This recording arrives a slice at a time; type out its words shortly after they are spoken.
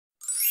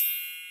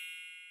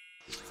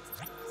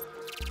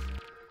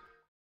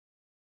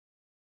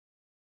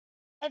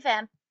Hey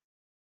fam.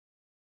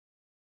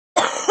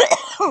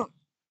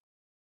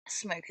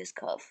 Smoker's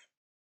cough.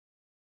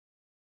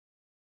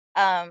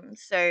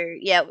 So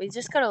yeah, we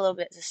just got a little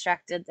bit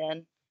distracted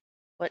then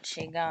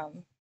watching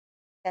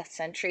Death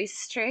Sentry's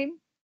stream.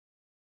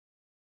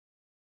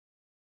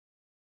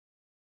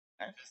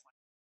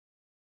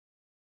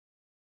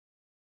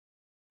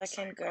 I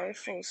can go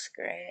full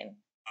screen.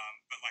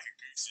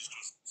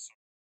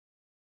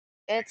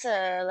 It's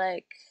a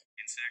like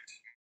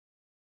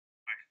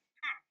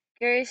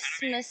goose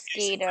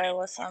mosquito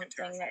or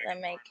something that they're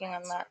making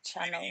on that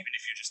channel.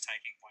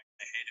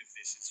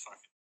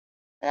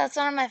 That's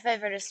one of my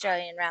favorite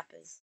Australian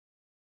rappers.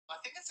 I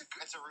think it's a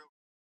real.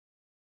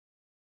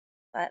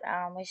 But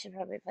we should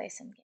probably play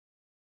some games.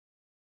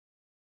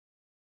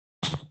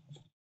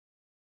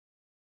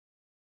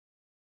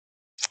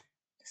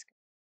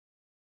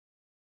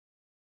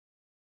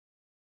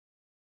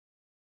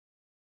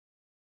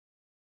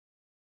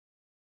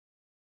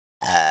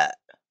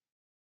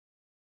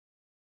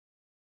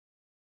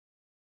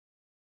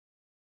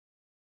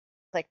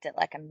 Clicked it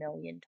like a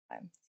million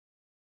times.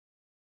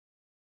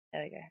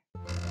 There we go.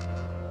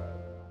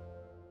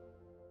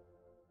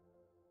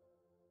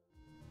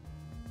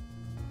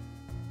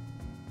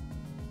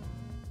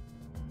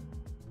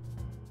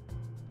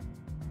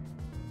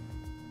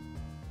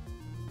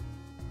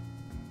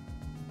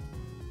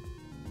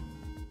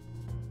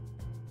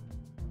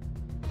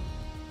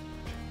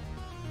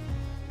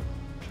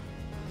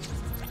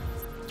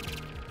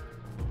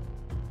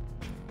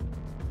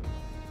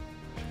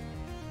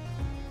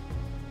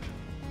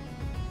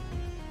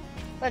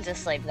 We'll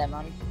just leave them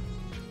on.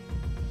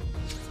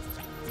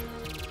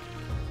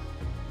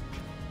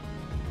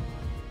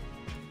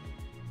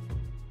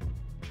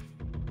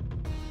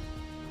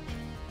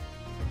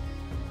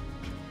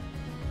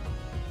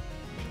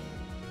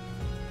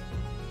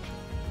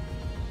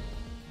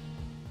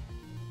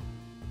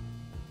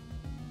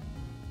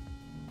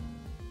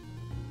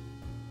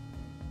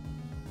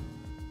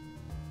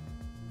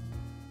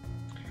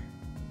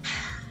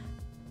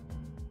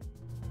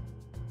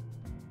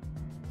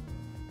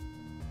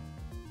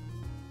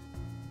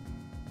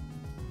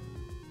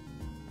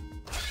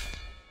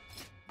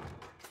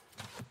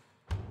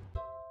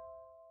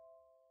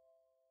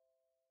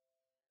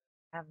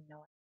 I have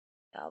no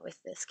idea with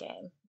this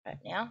game right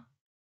now.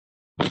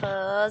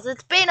 Because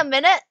it's been a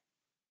minute.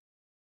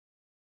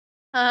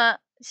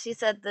 She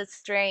said the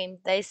stream.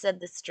 They said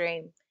the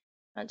stream.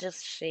 Not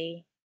just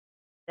she.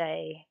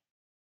 They.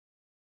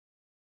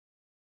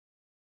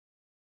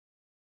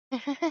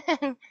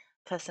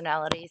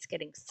 Personalities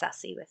getting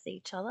sassy with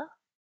each other.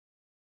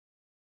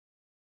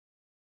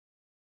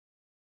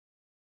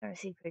 I want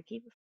to see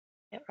Pookie before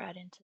we get right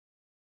into it.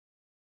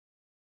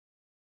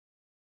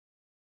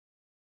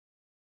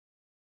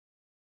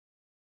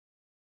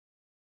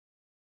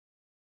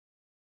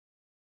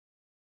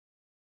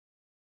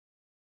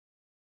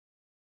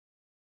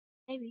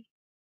 Maybe.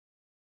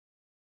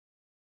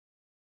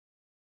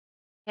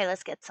 Okay,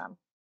 let's get some.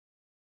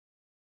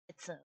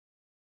 It's a.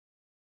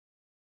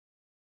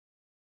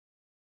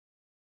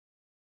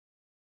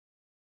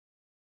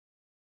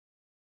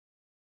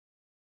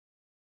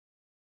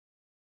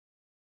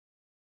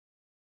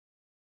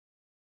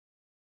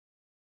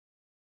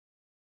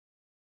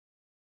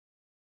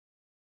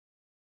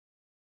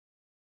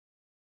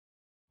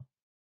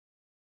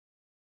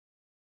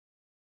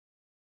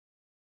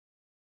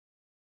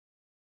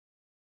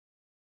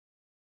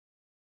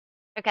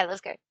 Okay,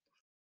 let's go.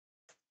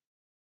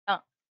 Oh.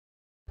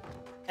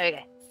 There we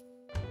go.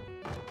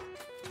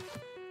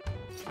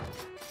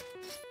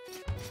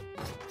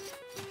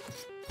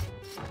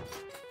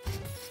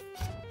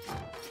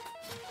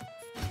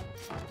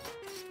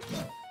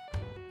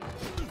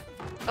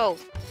 Oh.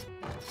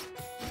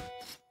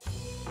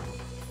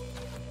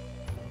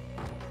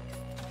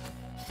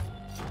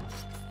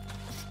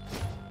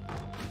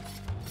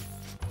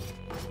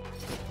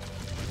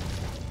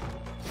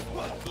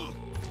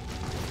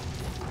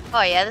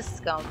 Oh yeah, this is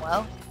going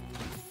well.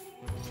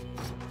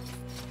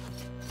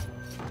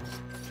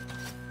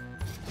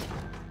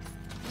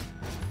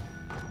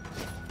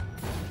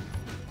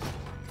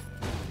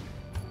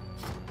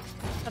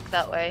 Look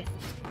that way.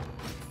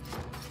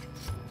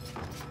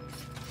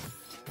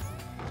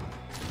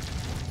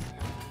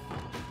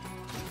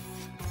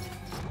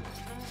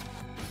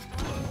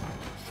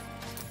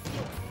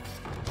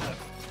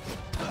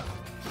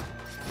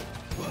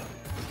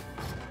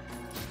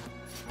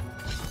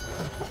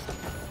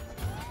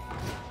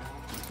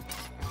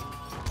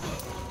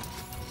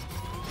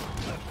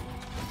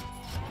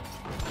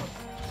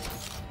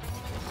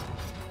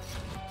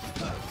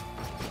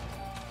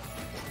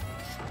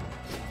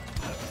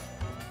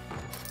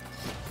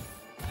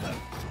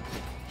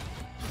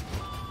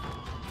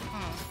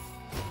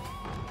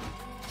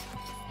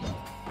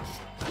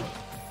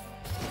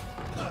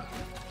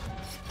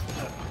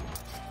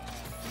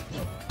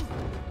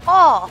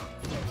 Oh,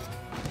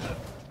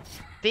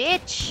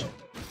 bitch.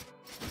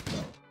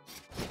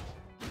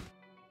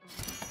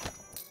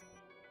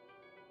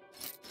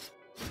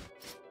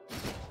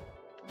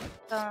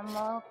 Some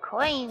more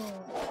coins.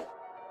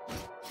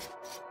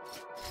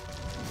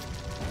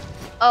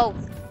 Oh.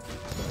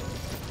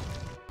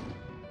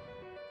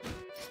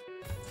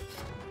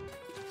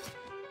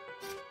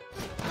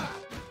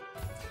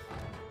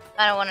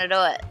 I don't want to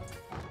do it.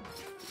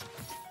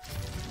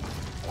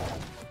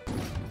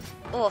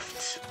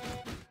 Oofed.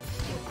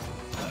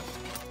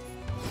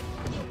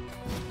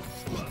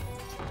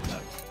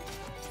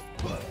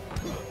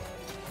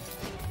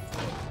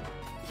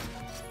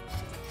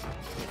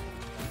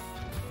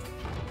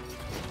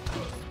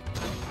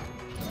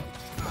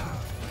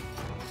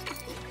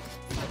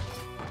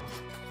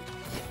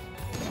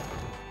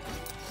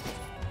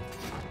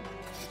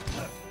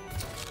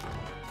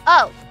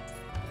 Oh.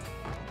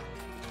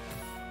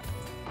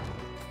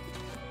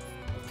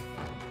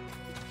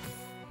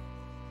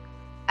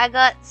 I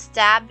got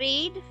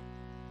stabbied.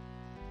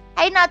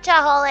 Hey,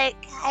 Nutchaholic.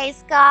 Hey,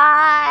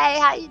 Sky.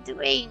 How you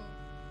doing?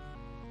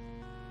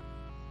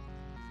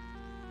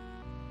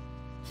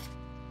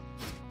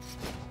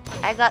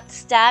 I got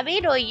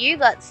stabbied or you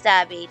got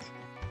stabbied?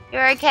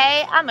 You're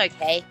okay? I'm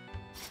okay.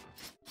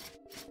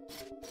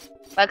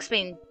 Work's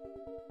been...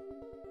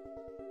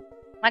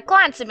 My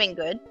clients have been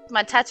good.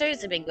 My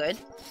tattoos have been good.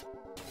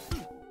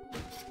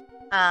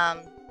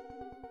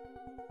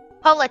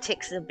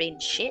 Politics have been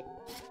shit.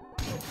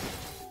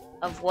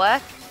 Of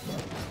work.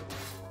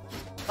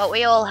 But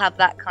we all have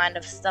that kind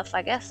of stuff,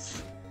 I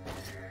guess.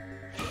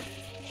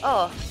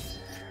 Oh.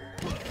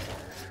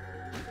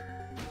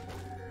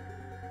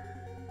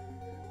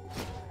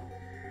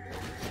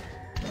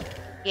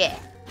 Yeah.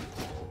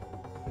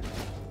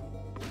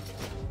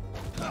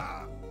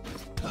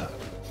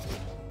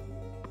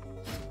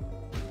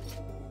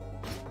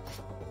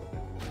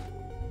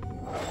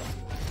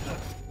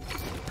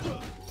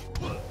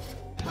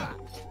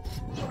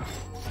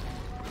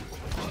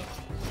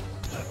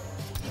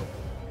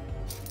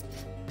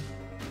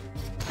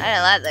 I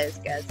don't like those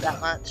guys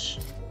that much.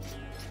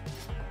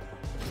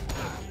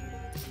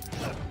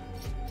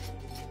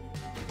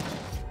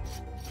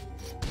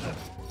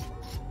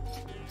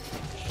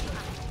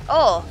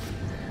 Oh.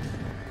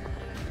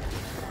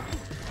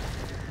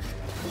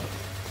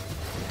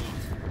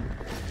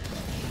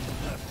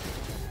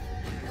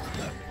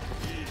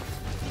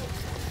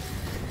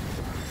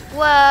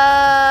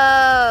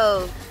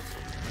 Whoa.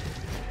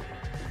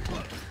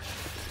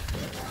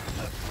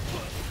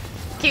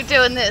 Keep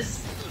doing this.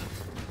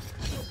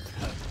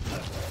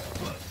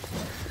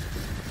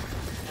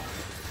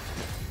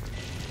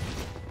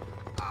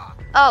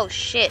 Oh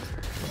shit.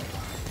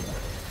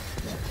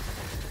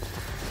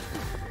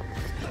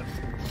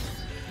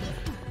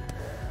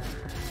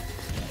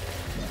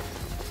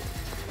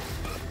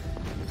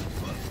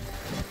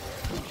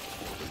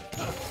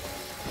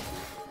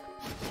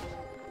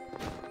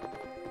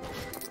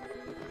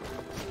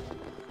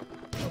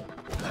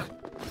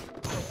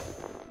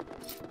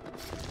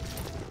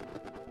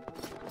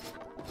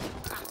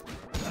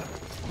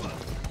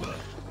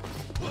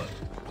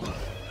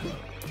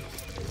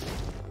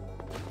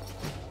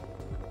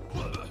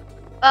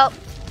 Oh.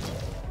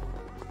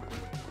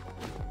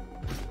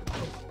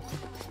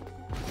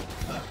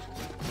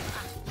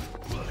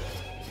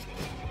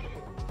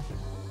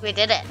 We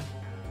did it.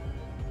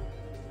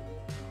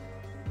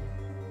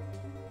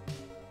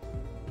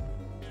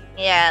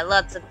 Yeah,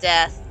 lots of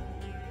death.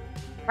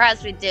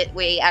 Perhaps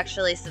we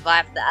actually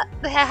survived that.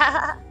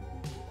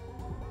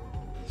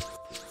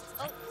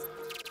 Oh.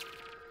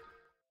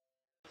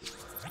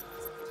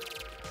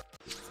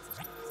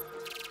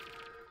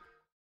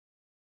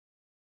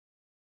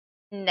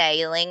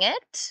 Nailing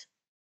it.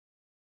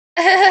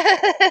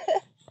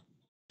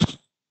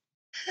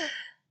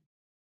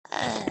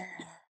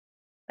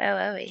 Where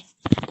were we?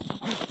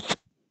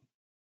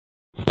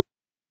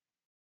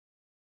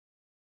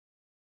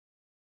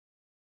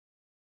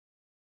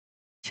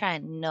 Try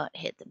and not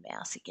hit the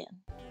mouse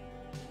again.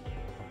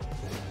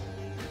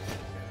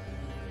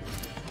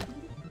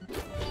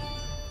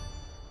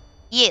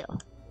 You.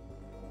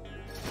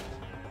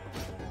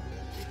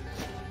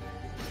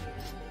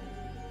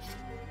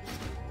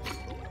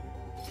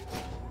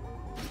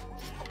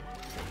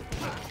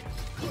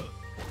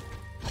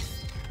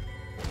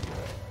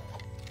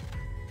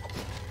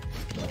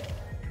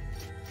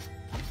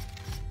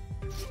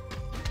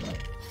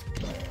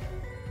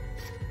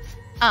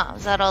 Oh,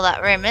 is that all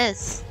that room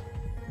is?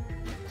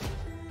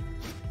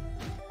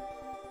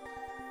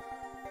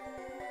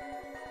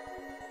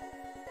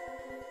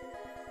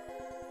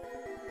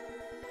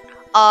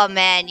 Oh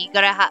man, you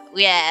gotta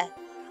yeah.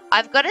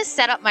 I've gotta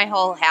set up my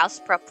whole house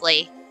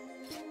properly.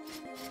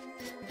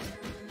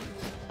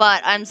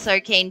 But I'm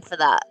so keen for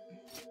that.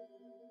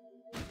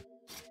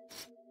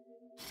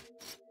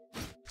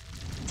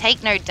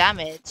 Take no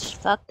damage.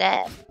 Fuck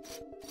that.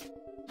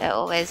 They're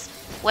always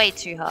way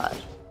too hard.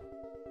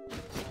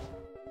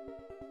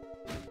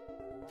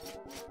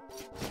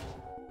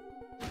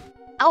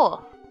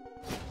 Oh.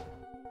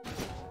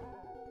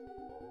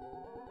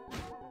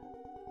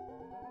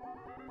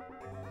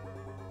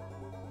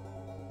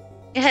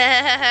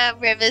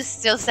 River's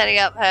still setting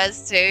up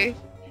hers too.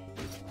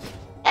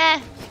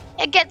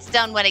 It gets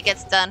done when it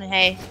gets done,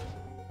 hey.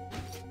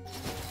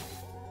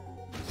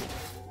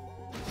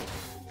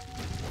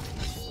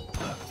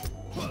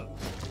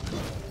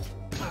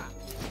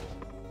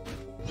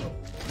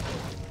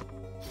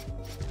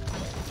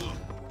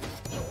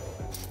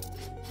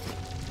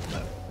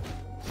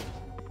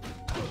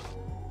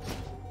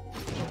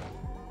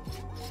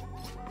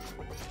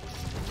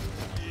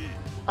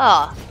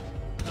 Oh.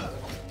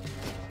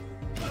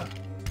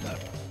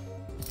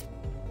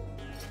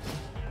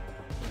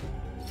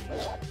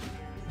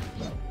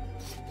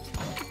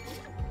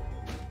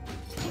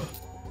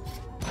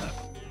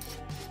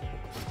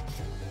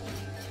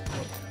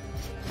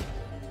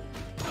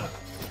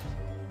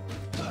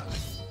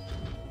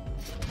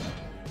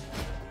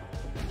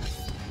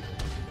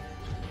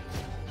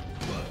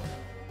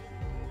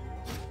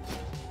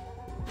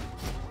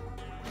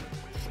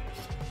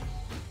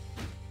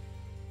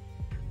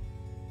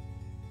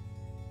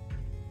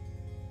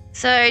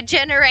 So,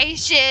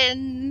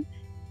 generation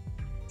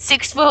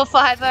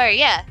 6450,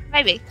 yeah,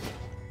 maybe.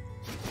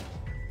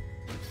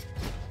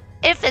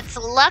 If it's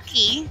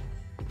lucky.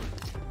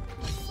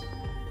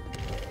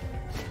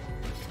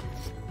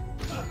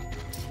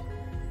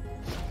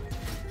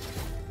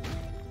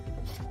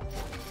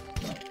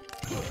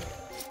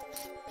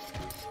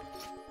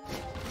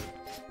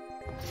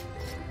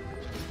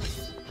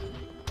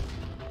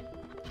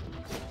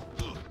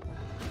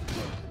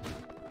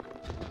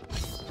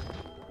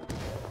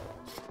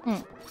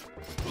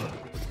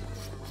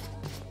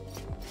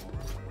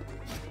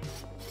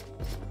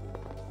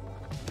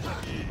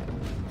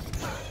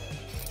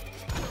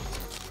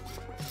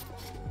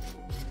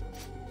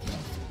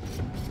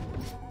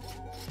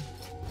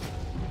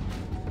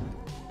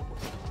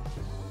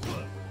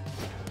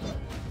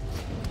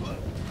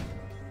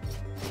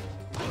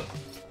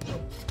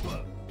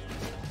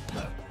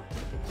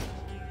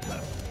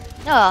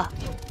 Oh.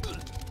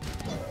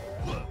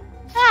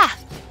 Ah!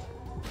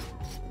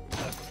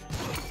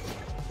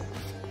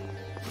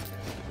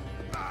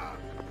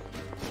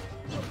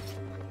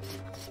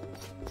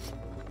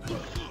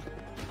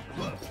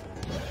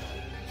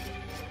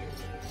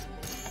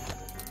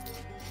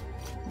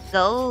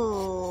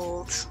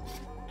 Gold.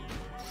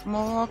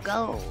 More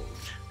gold.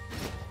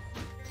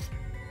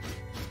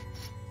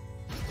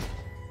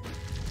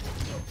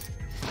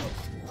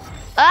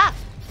 Ah!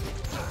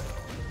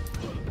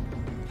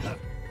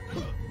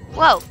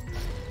 Whoa.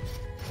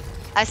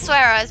 I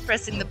swear I was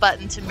pressing the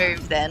button to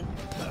move then.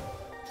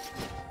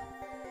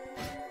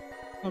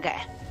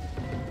 Okay.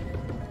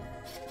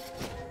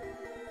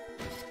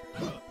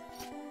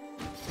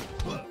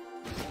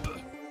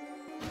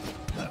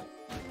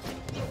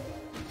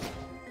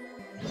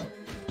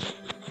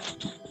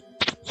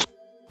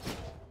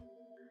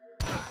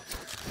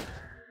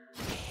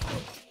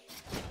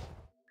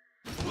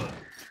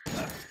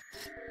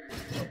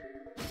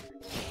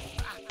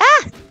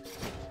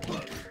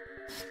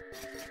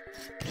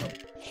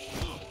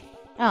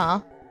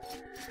 Oh.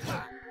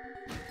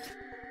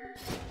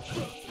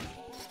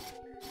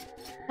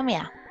 Come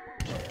here.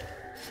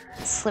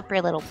 Slippery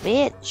little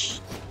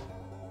bitch.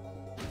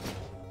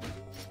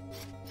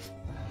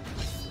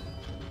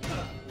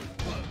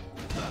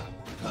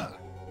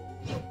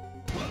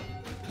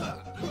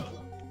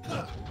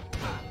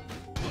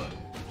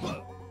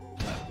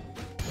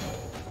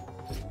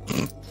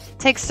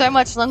 Takes so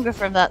much longer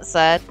from that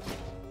side.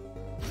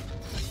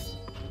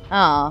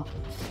 Oh.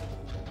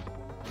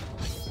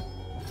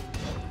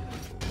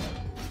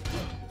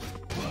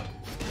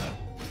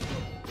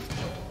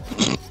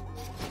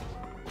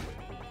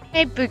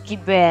 Hey, Bookie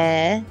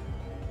Bear.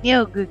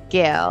 You're a good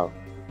girl.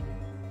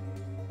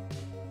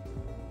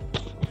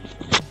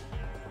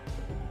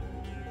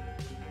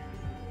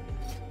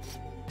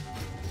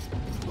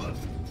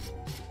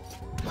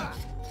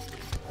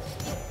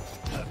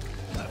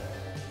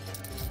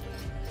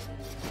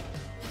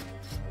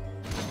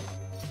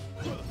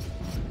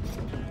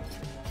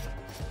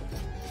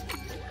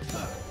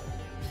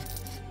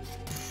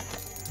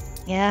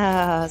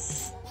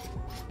 Yes.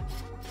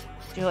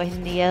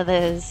 Join the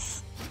others.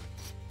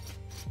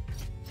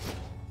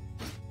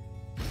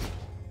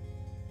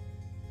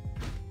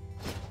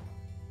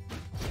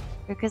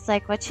 Because,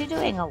 like, what you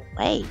doing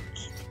awake?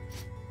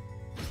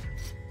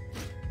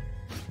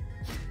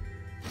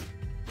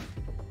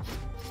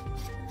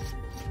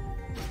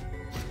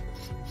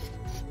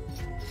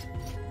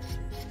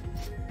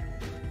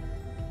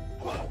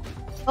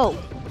 Oh.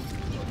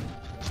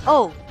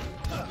 Oh.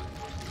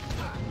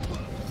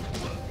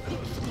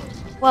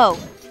 Whoa.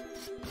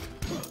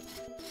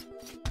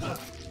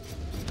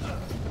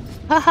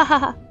 Ha ha ha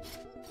ha.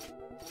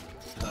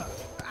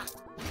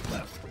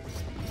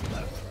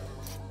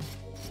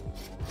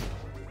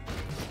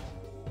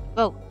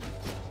 Oh.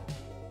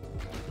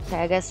 Okay,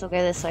 I guess we'll go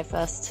this way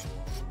first.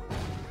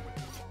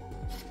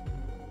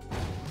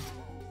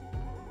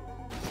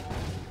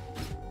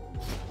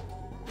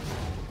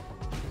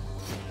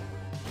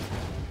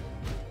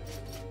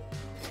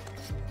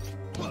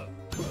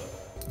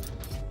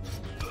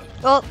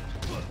 Oh.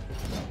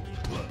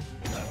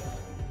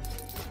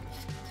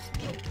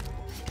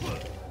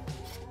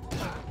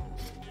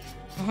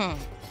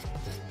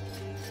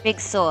 Big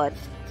sword.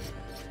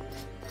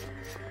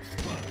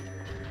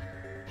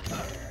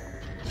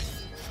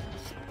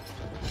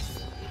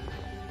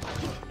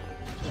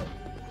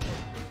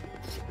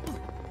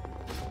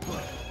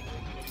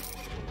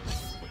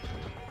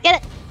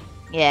 Get it!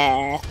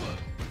 Yeah.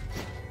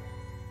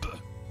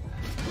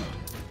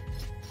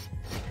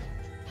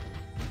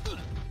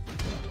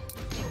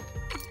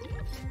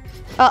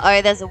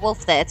 Uh-oh, there's a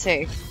wolf there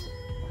too.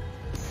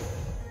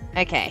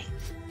 Okay.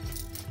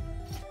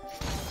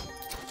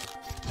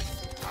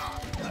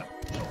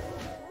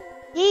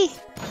 Yee!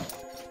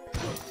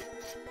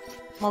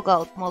 More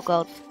gold, more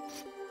gold.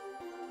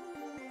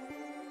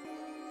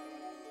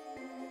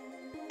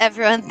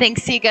 Everyone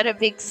thinks you got a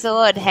big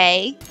sword,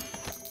 hey?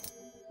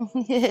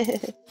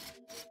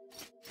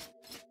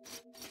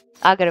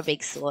 I got a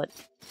big sword.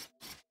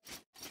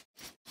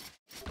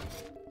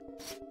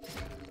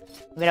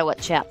 Better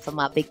watch out for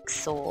my big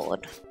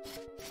sword.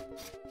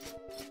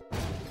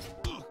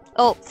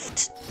 Oh!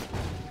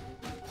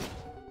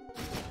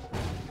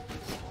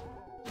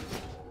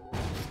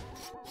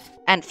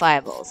 And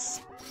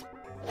fireballs.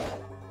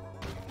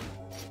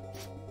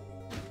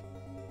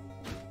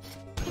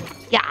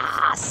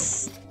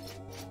 Yes!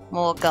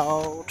 More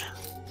gold.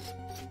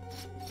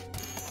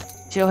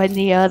 Join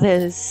the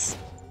others.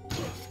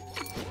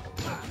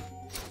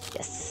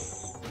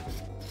 Yes.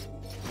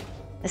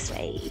 This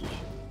way.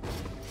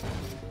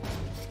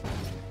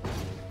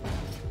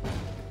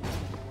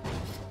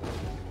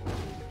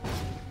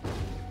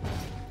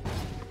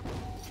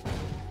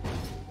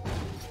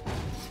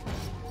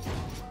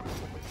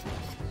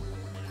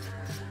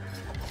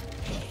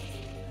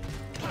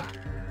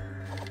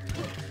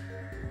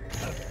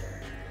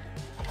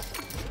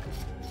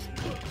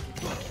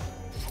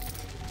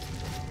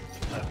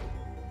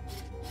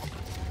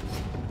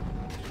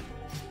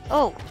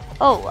 Oh,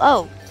 oh,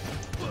 oh.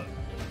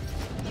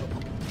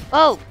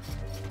 Oh.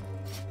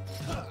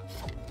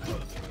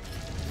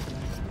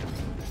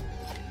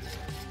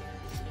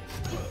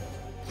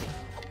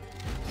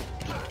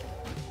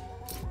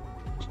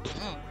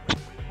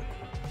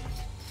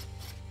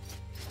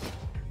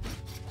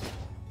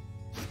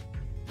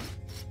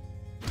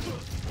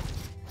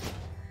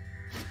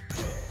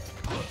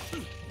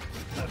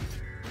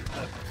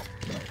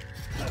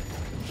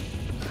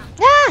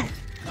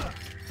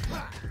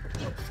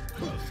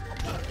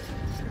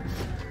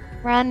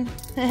 Run.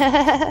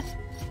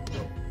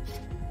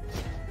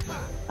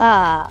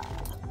 Ah,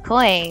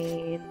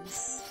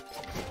 coins.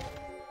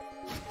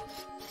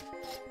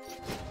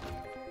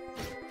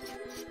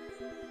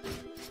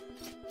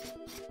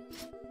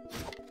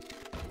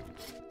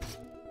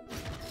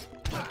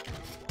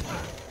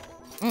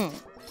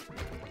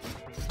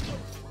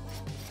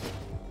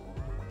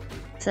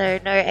 So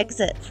no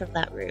exit from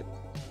that room.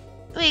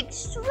 Big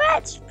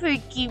stretch,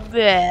 Spooky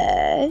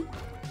Bear.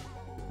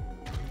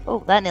 Oh,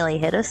 that nearly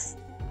hit us.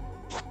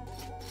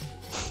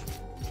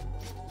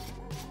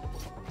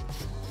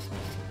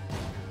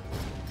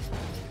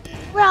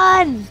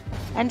 Run!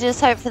 And just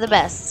hope for the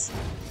best.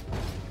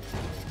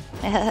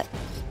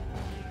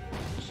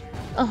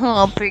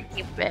 Oh,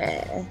 Spooky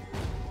Bear.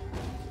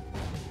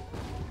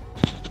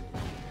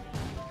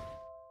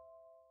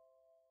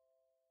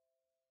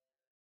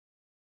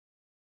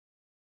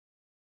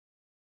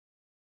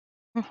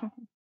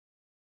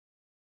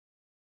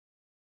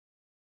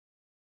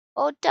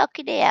 Oh, duck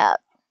it out.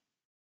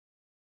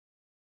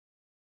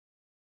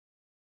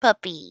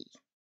 Puppy.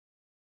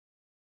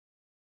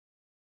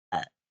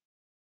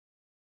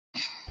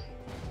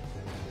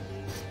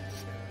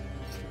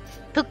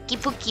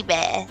 Pookie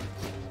Bear.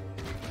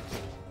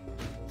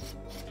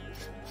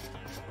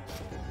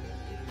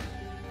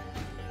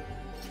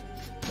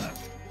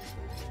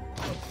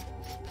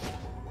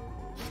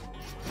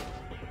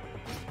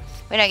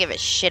 We don't give a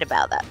shit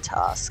about that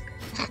task.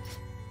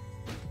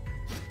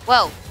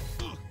 Whoa.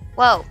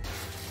 Whoa.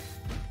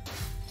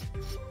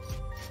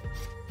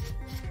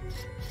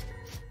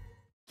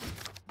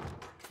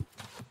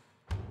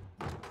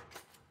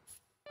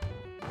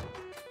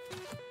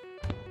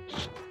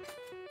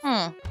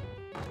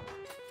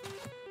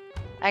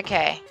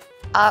 Okay.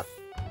 Up.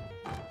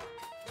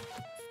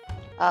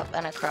 Up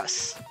and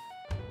across.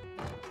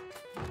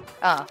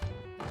 Oh.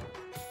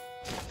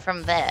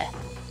 From there.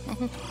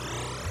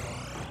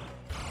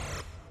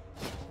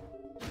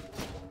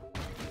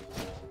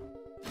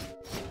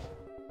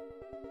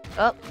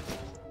 Up.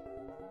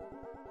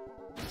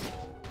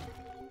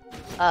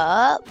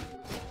 Up.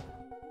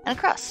 And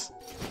across.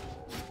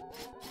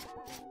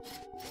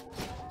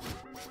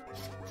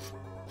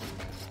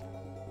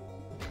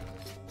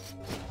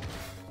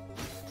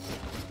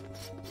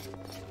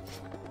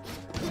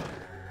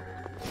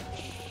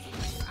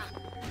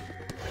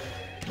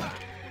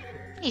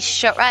 He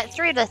shot right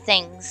through the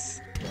things.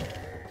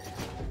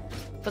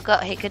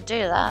 Forgot he could do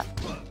that.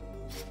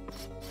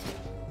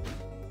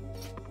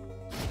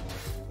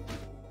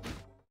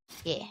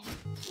 Yeah.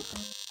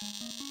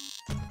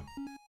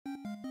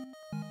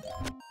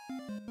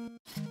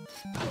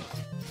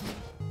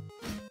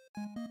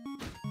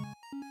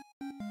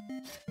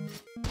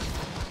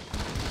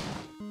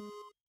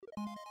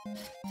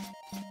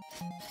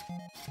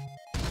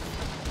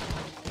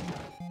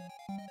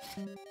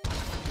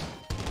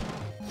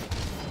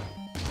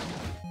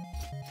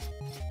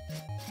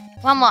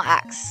 One more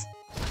axe.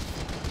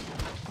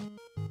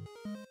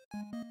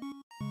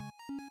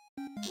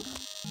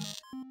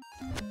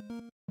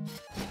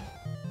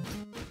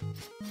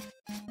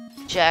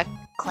 Jerk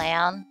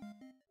clown.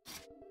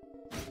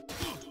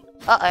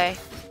 Uh-oh.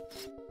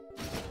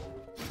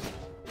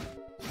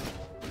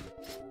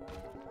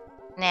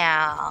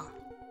 Now.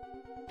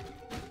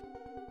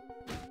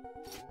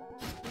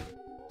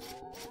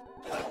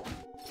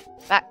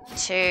 Back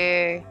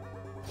to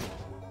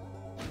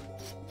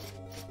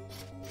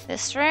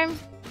this room.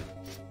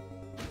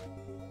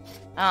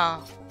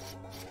 Oh.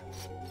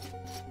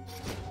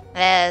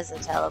 There's a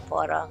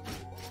teleporter.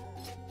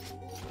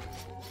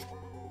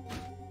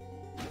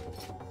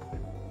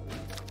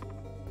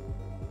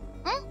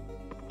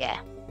 Yeah.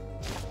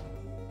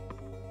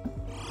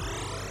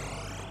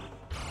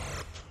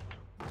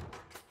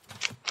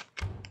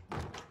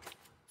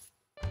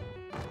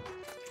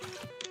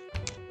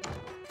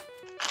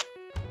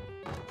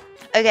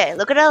 Okay,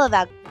 look at all of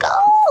our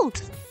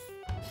gold!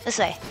 This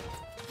way.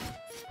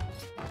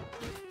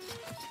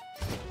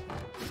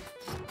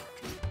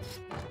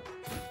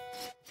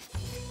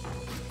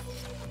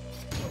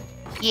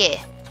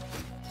 Yeah.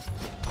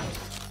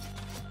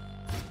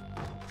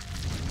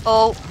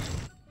 Oh.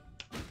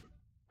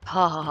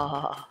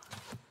 Oh.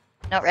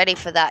 Not ready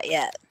for that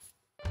yet.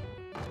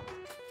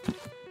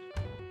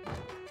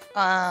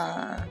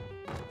 Let's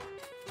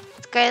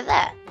go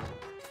there.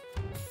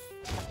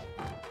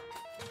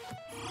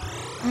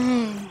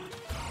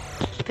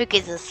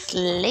 Pookie's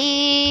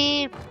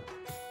asleep.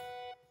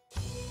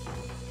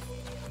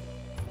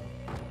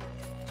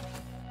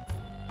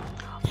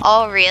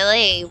 Oh,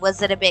 really?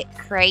 Was it a bit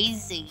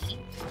crazy?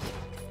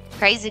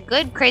 Crazy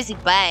good, crazy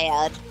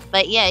bad.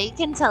 But yeah, you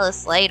can tell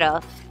us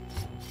later.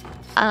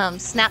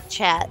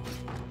 Snapchat.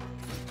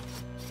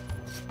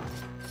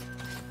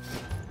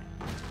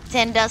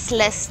 Send us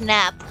less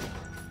snap.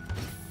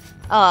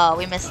 Oh,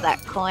 we missed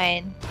that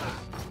coin.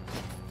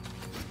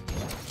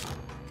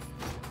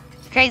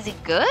 Crazy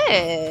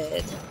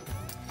good.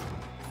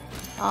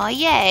 Oh,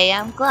 yay,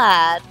 I'm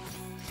glad.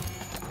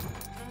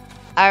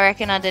 I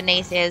reckon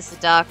underneath here is the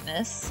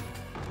darkness.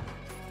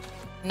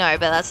 No,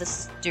 but that's a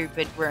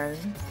stupid room.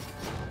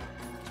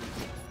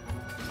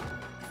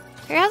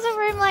 Who has a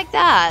room like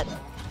that?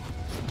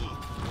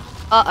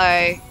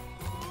 Uh-oh.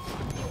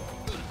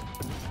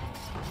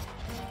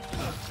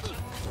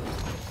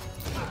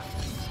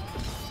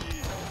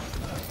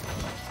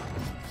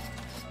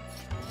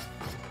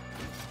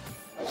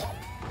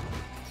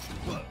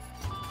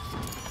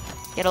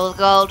 Get all the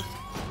gold.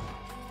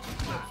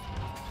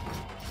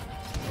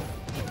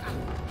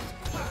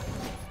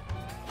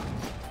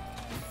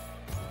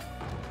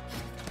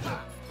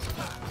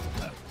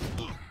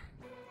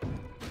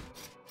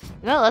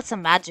 We got lots of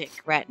magic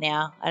right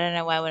now. I don't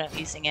know why we're not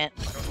using it.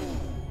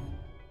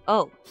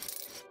 Oh.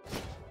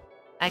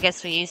 I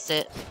guess we used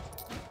it.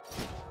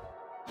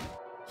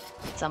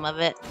 Some of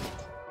it.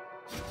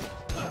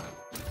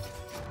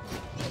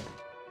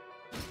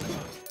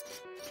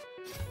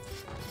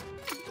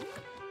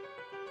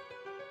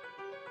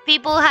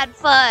 People had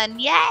fun,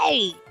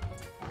 yay!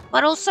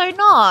 But also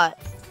not.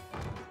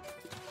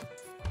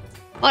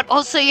 But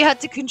also you had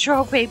to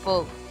control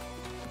people.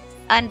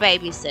 And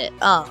babysit,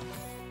 oh.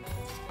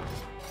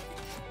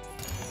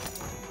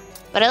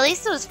 But at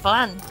least it was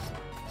fun.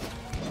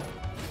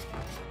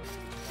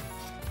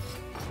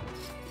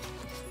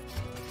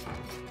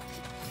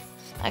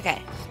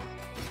 Okay.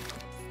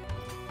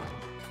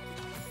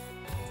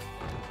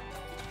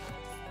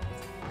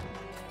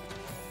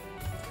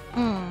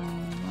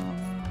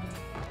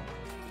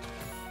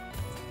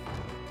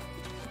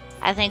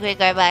 I think we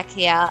go back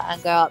here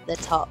and go up the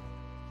top.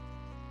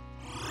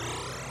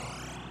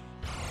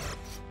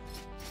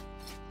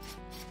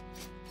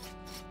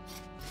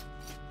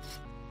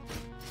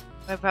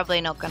 We're probably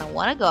not going to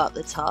want to go up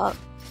the top.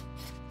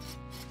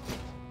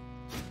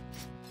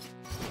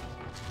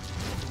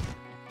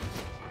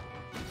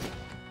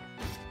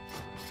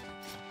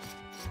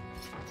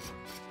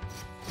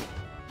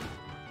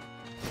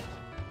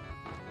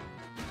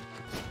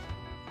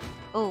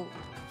 Oh.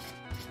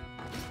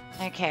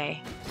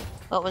 Okay.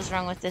 What was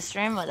wrong with this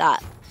room or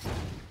that?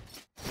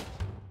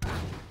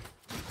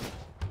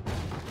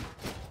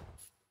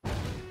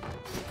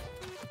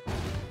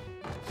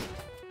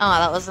 Oh,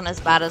 that wasn't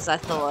as bad as I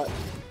thought,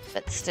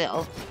 but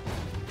still.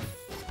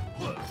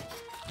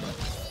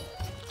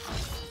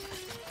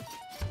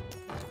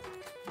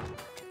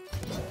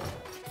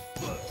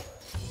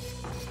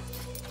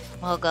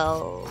 More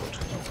gold.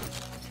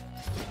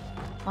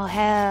 More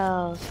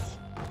health.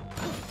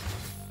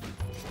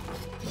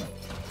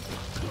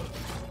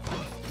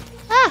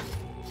 Ah!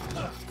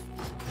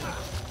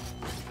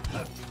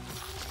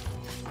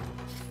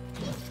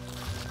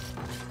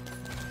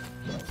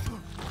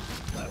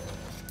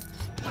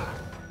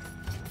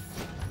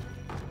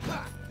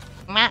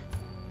 Meh.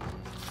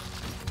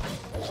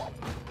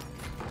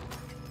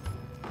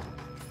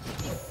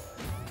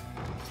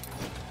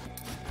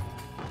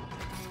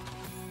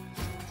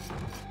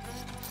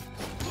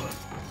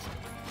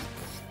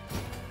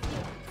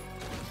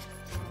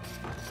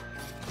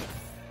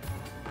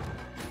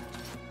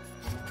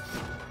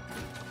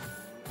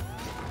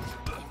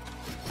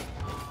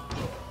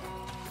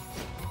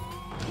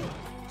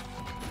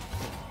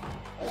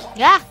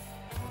 Yeah.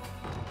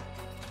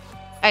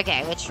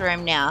 Okay, which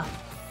room now?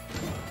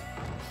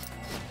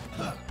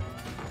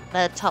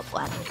 The top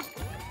one.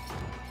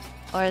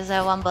 Or is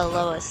there one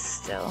below us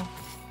still?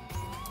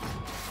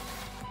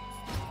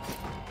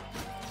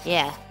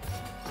 Yeah.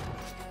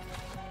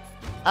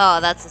 Oh,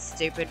 that's a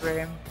stupid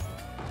room.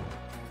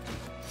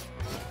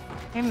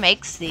 Who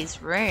makes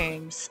these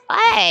rooms?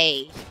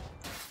 Hey!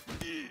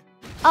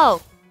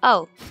 Oh,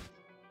 oh.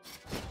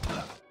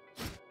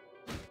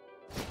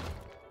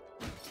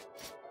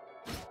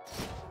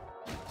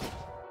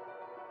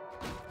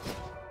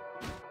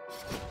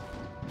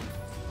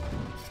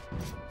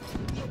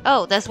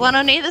 Oh, there's one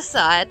on either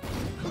side.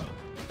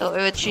 Thought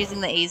we were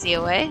choosing the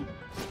easier way.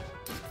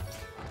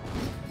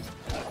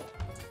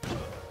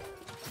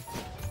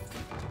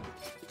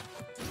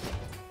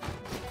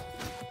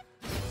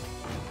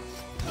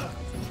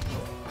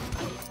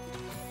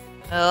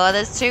 Oh,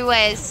 there's two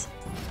ways.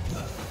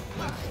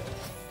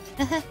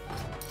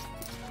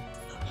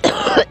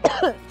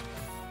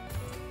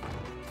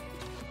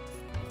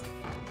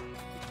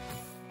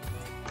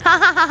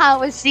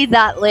 Was she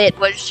that lit,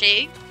 was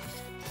she?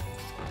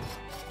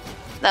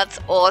 That's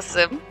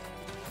awesome.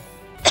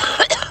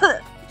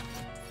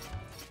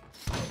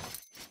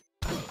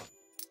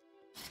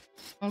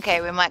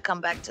 Okay, we might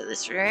come back to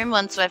this room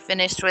once we're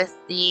finished with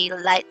the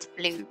light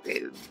blue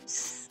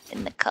rooms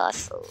in the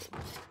castle.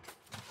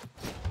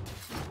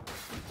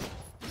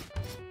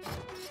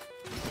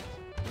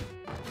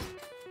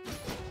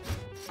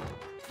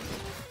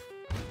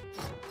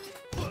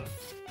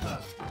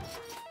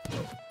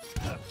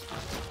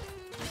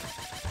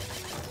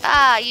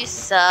 Ah, you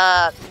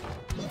suck.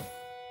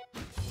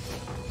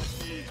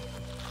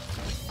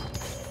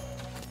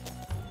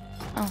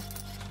 Oh,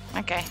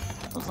 okay.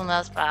 Wasn't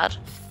as bad.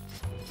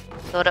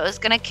 Thought it was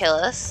gonna kill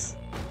us.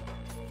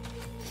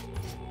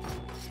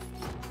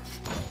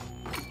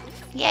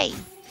 Yay.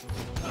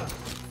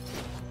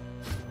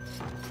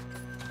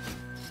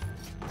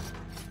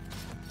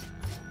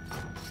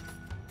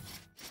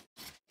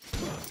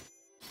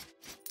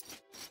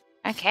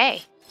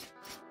 Okay.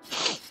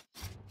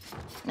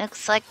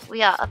 Looks like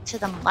we are up to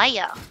the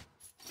Maya.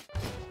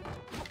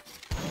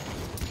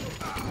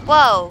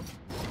 Whoa.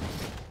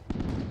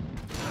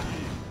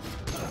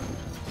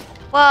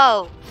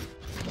 Whoa.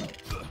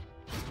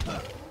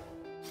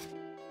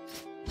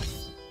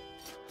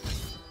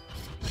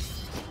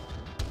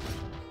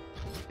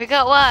 We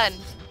got one.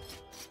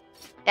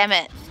 Damn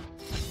it.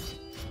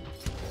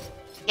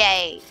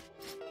 Yay.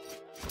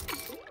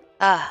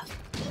 Ah.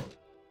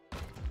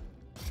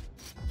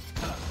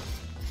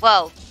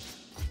 Whoa.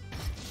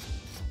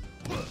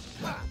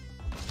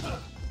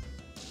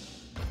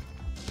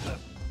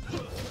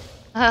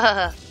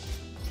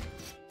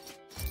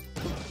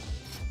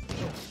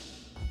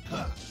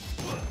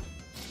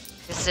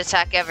 Just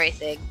attack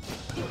everything.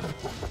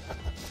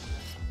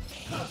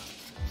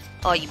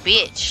 Oh, you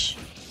bitch.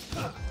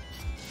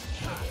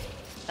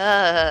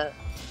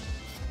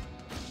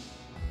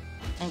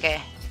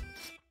 Okay.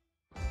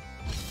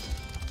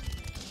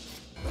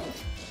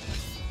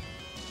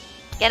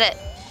 Get it.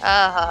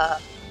 Aw.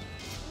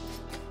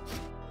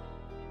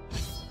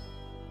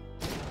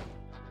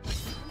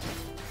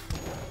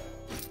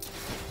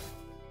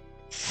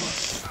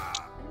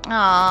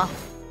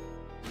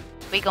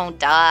 We gon'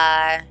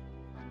 die.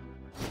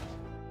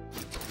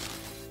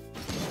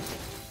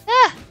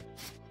 Ah.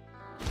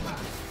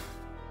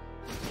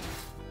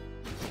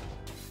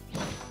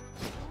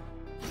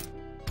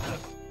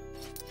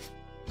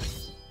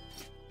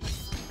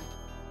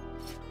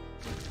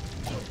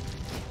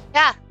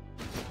 Yeah.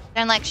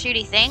 Don't like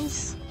shooty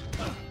things.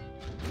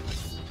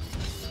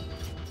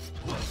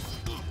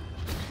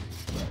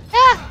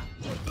 Ah.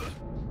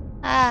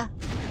 Ah.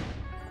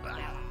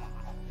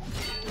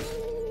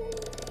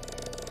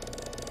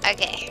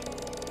 Okay.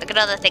 Look at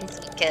all the things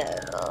we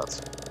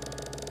killed.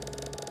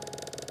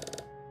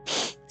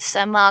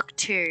 So Mark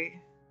 2.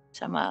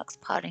 So Mark's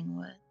parting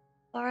word.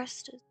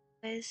 Forest is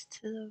ways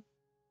to the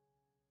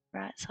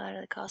right side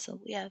of the castle.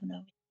 We have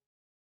no.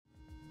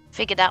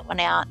 Figured that one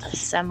out.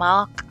 So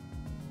Mark.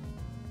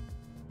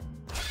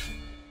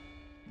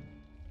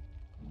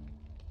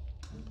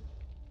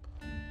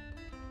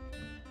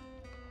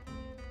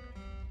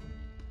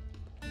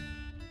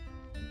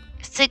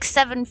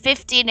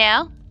 $6,750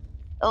 now.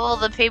 All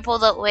the people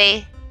that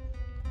we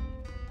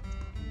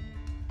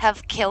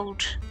have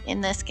killed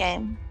in this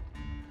game.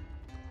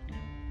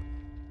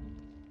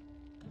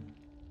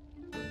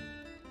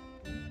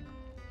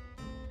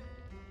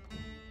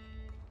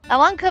 That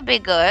one could be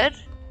good.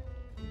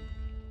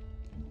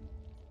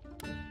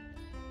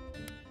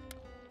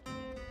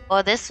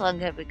 Or this one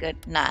could be good.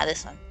 Nah,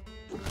 this one.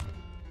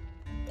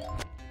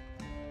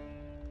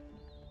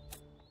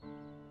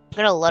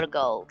 Got a lot of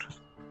gold.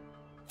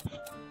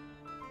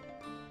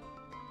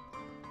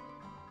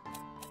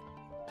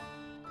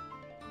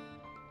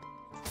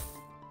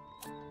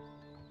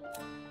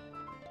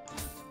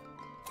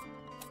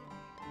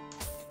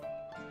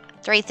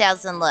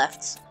 $3,000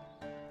 left.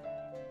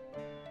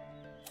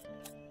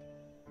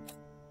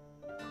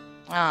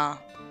 Oh.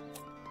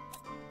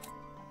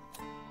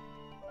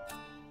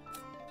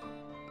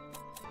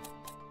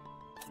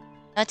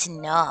 Not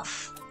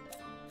enough.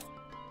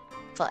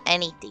 For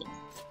anything.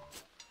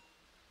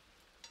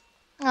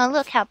 Oh,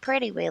 look how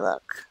pretty we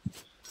look.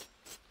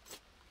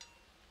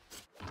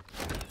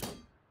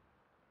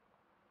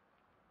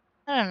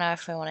 I don't know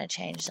if we want to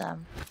change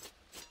them.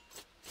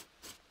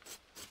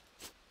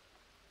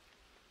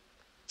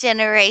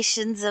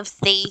 Generations of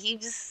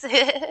thieves.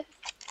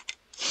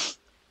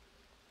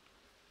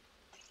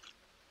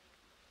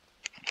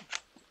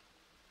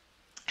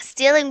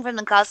 Stealing from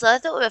the castle? I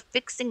thought we were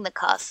fixing the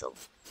castle.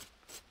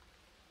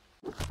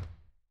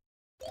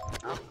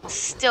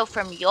 Steal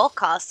from your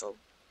castle.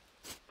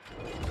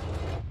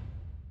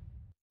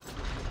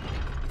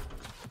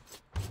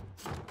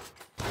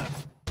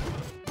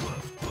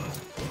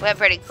 We're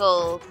pretty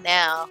cool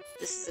now.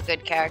 This is a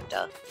good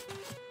character.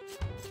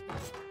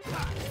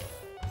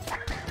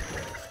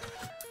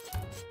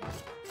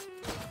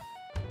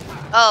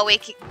 Oh,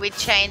 we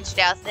changed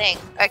our thing.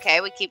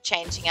 Okay, we keep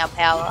changing our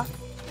power.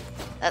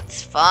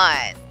 That's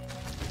fine.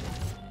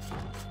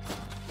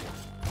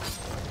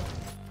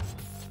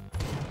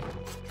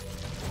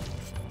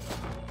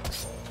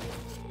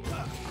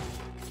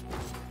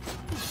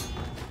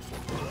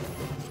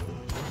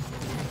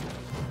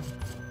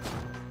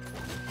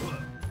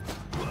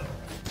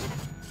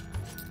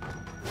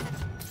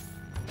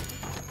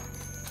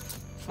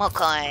 More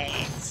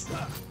coins.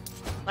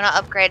 Wanna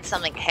upgrade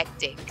something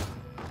hectic.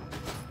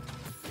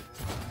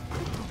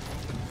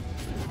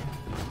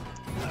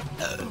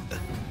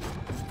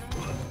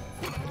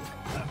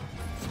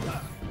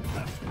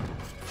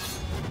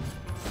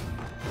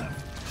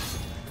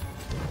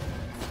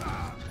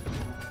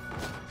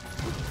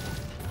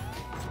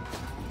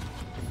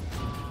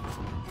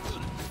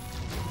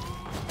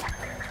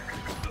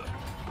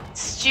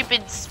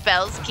 Stupid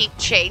spells keep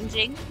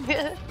changing.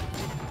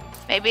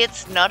 Maybe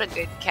it's not a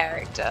good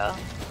character.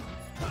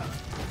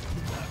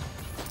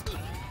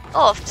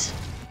 Oft.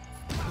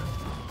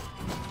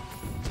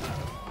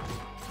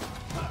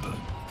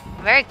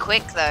 Very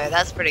quick though,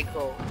 that's pretty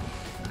cool.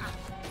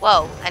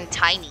 Whoa, and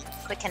tiny.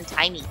 Quick and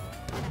tiny.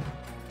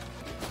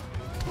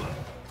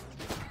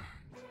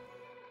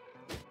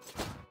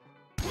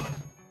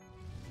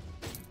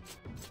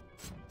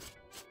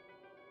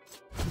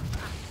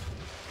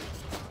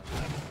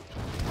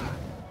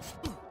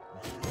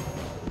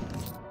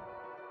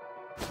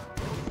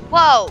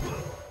 Whoa!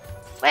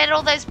 Where did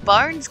all those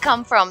bones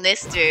come from,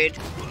 this dude?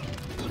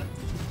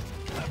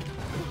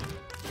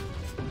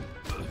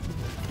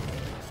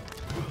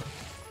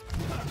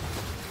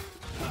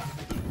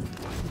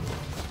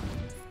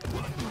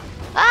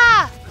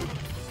 Ah!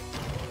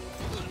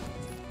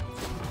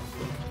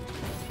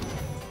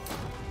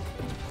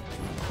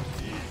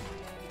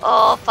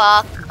 Oh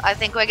fuck, I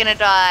think we're gonna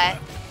die.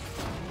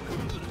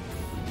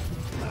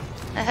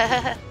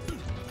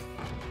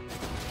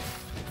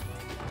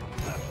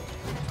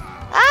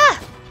 Ah!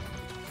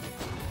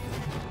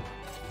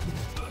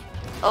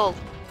 Oh.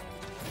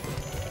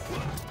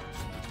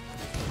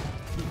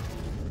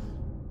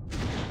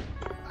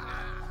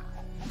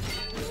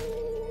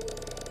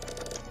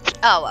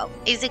 Oh well,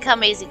 easy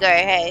come, easy go,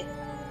 hey.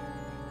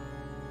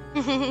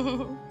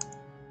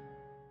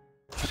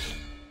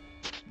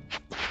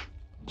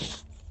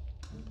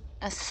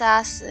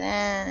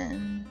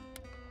 Assassin.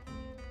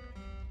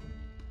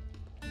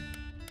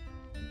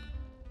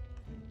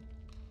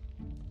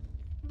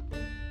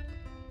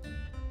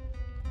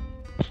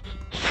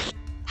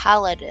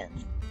 Paladin.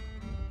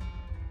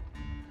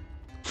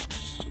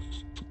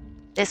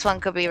 This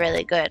one could be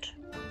really good.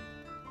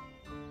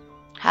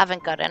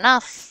 Haven't got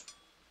enough.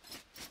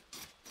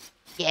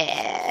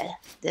 Yeah,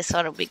 this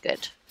one will be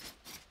good.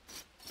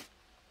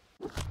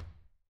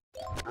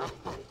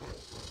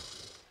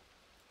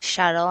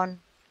 Shut on.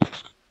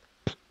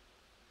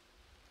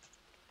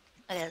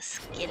 I gotta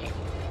skin it.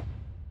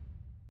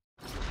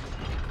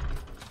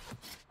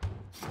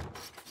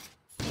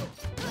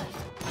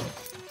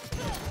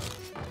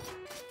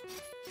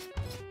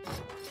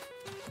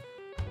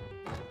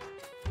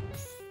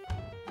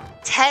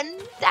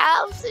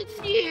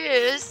 $10,000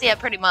 years. Yeah,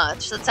 pretty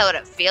much. That's what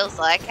it feels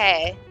like,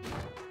 hey.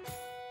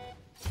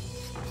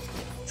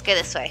 Let's go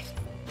this way.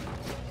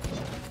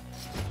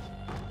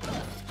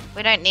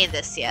 We don't need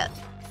this yet.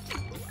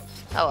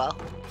 Oh well.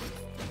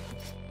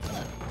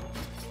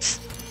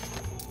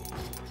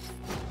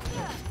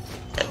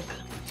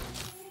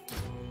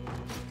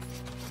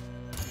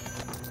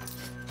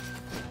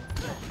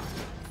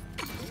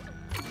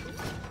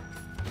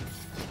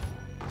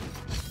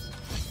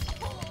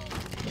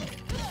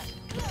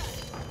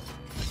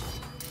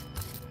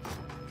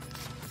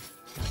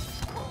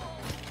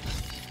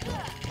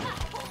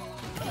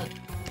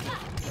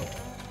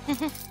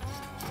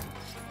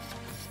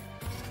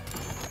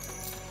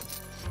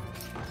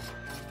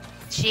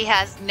 She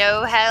has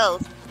no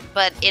health,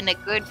 but in a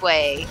good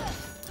way.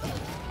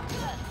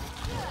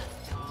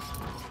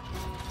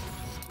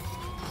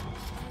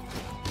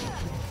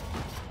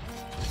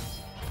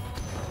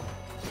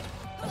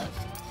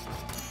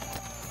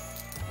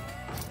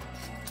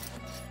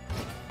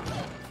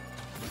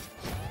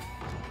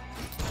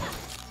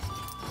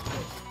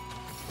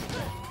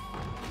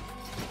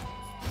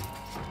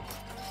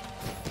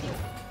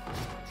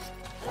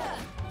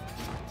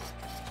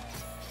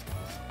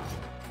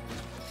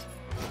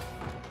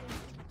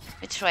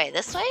 Which way?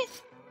 This way?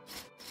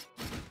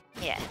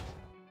 Yeah.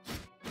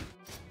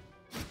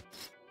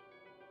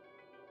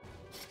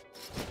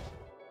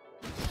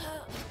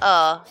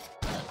 Oh.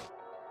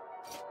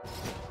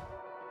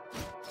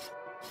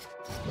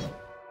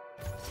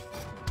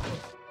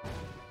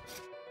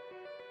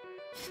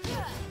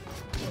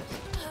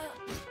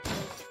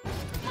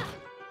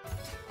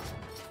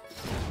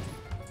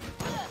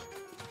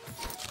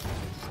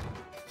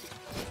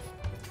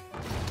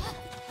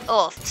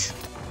 Oft.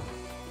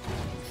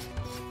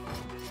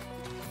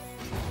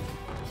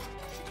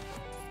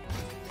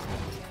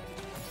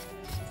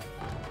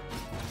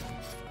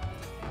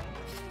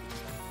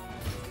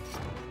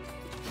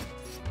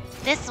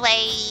 This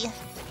way.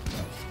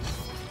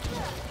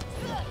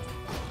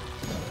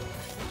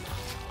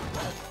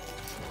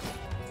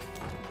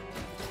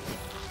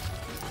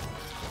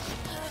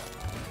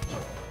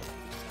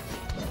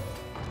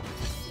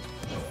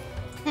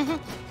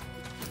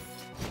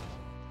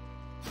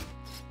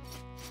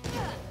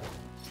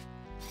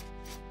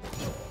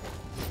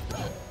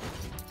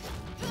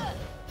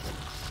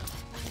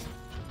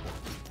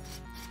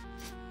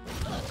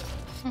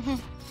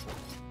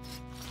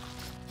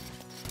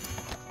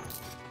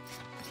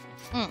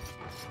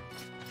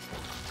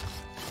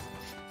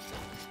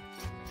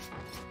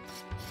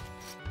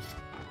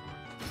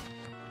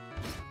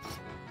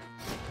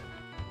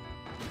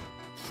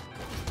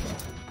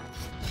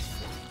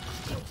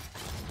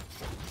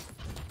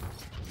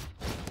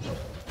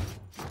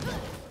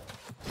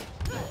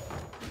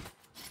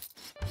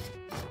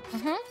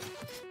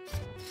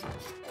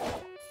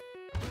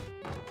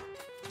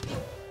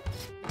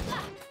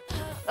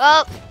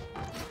 Well,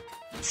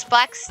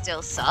 spikes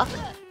still suck.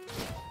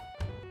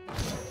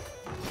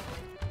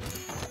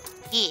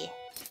 Yeah.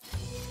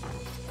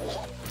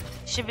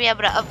 Should be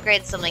able to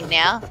upgrade something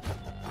now.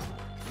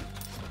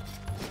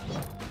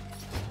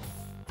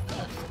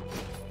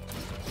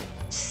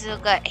 Still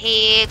got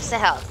heaps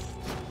of health.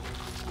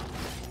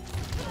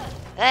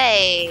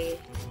 Hey.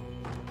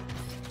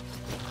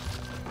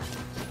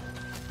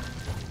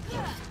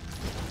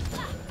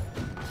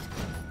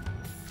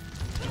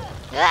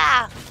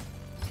 Ah!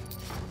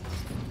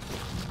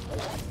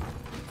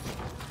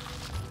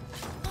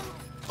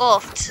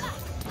 Oft.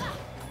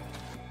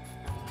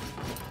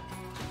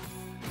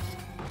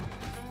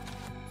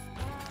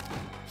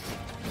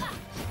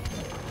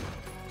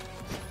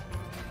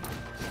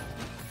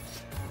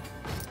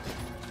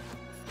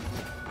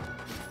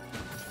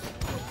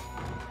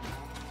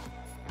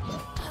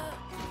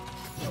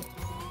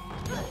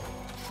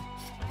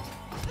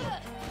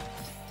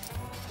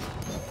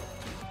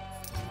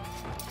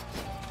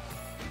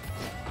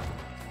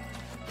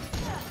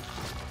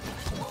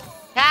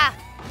 Ah!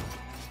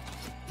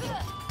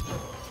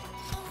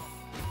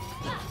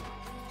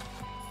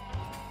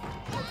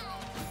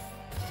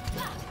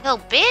 Little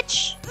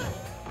bitch!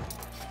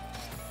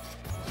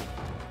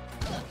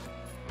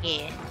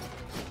 Yeah.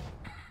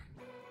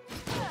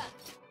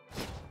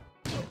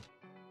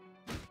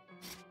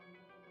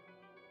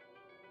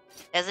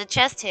 There's a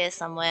chest here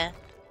somewhere.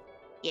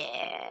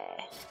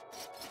 Yeah.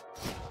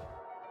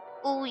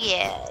 Oh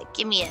yeah,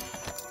 give me it.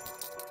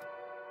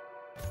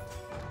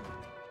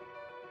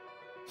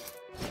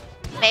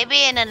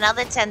 Maybe in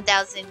another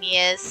 10,000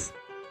 years,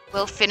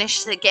 we'll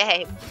finish the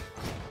game.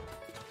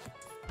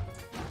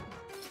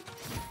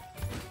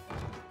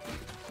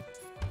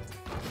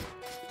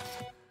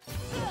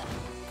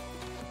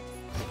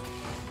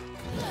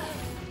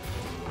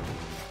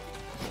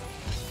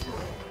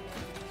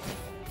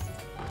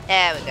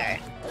 There we go.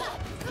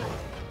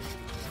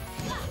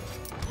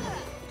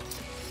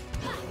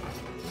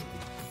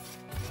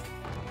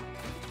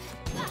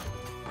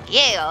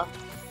 Yeah.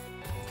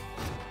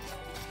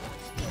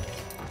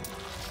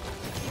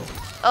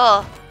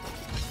 Oh.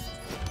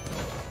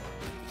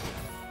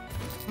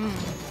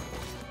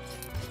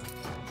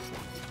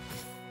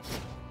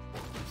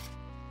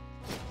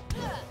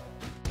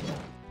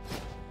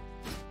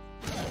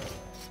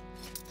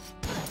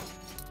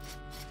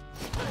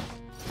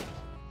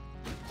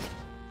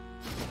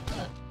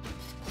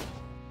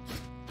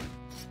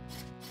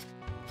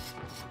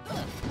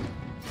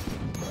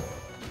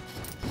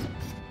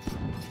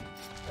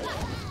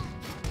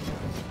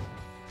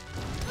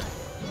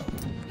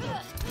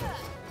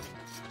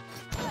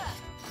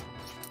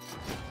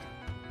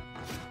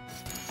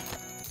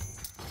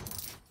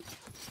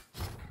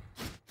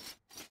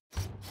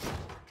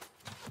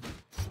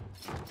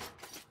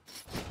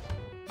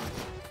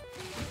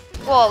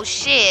 Whoa,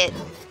 shit.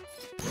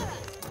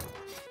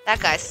 That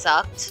guy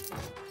sucked.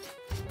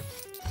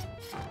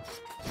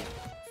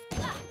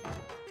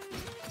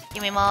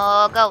 Give me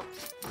more gold.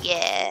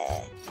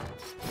 Yeah.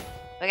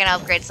 We're gonna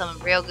upgrade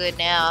something real good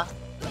now.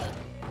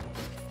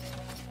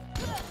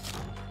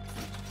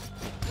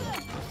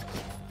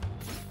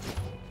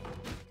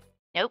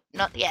 Nope,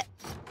 not yet.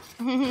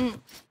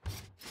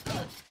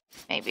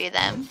 Maybe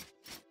them.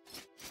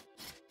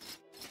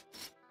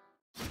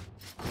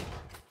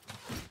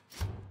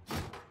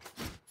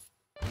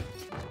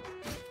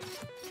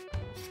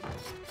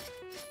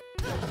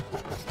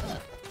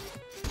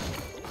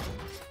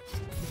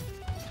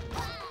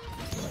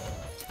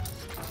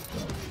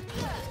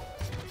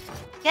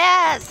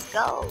 Yes,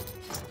 go.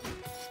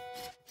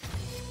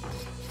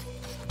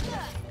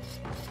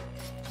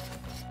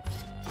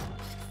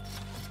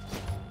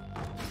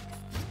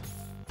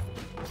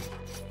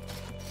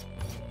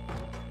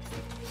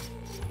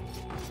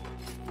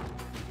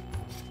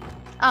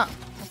 Oh, I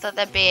thought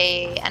there'd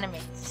be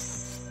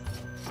enemies.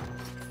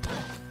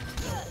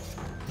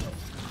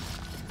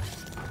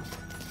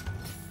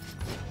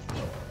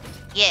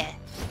 Yeah.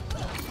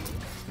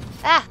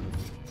 Ah!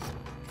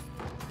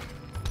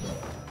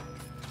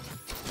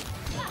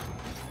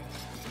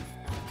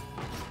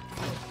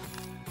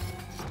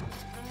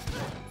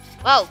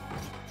 Whoa!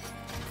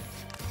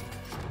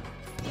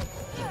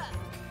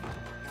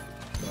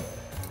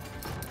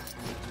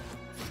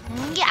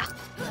 Yeah!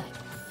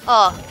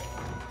 Oh,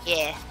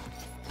 yeah.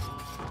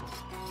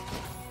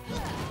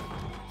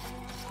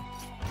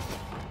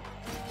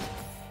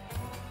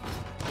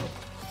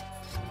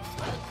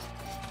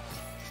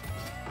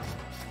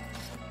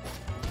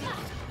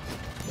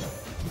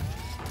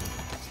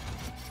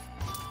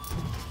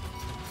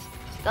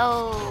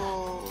 Go!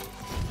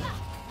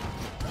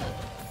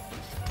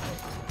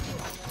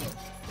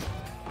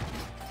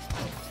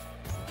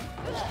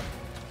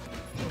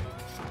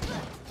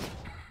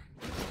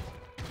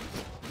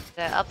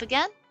 Go up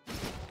again?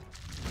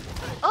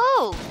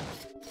 Oh!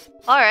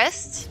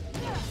 Forest.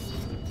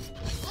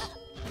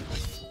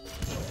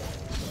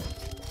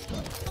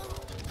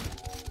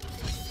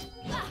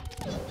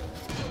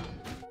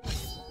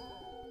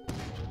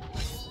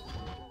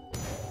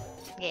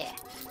 Yeah.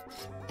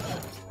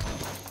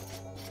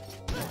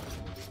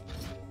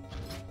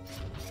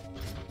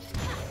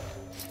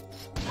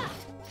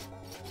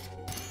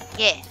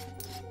 Yeah.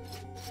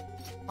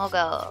 More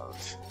gold.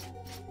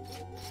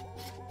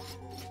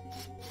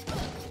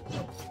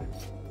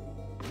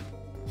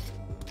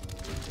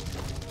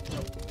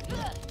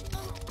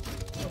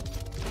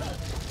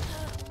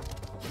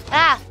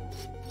 Ah!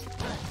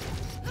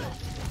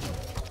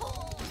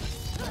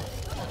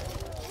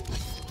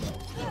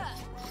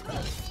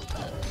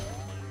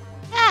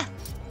 Ah!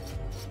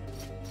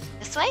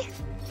 This way?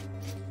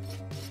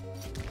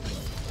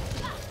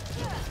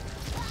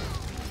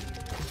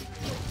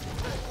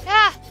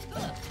 Ah!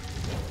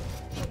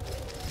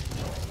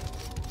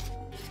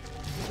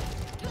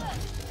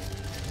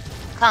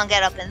 Can't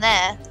get up in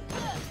there.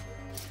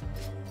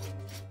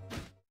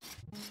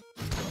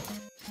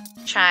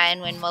 Try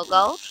and win more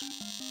gold.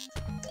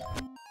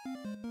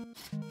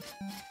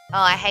 Oh,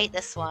 I hate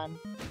this one.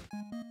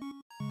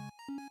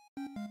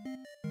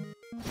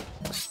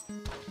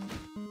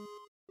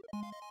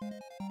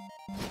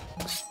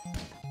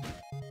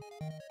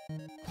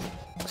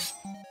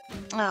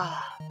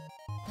 Oh.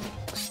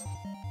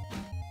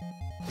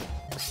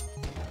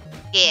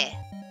 Yeah.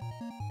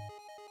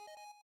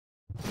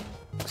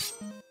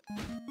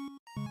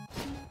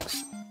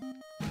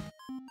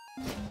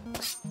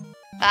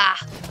 Ah.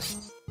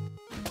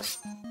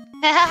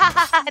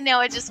 Now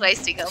we're just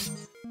wasting them.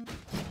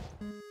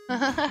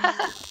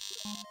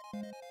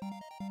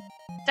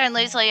 Don't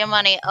lose all your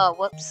money. Oh,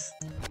 whoops.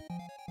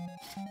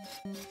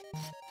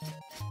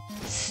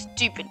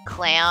 Stupid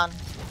clown.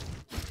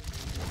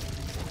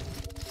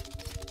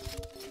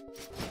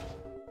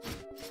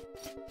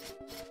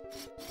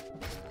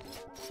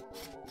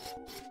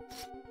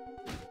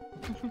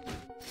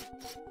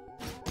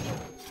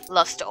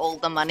 Lost all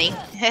the money.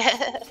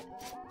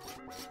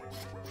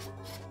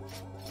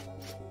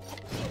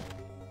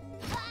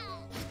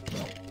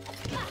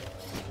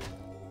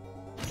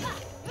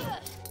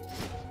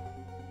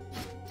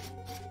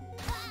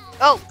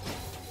 Oh!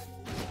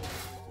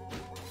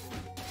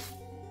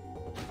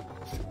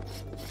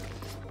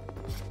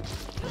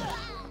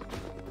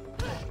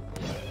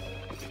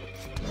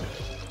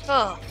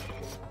 Oh.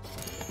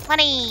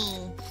 Money!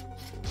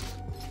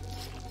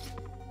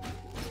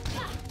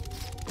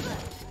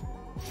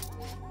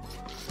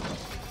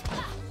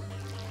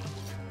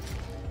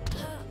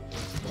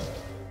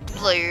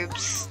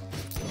 Bloobs.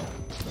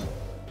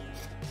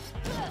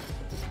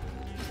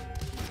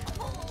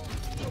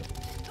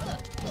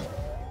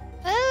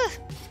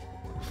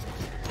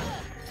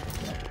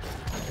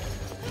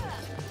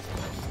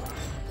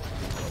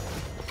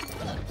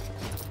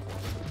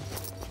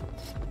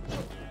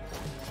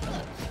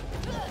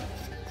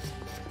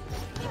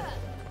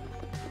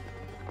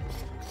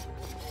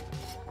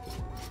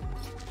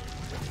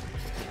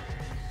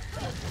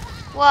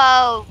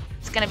 Whoa!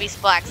 It's gonna be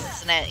Splax,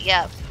 isn't it?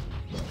 Yep.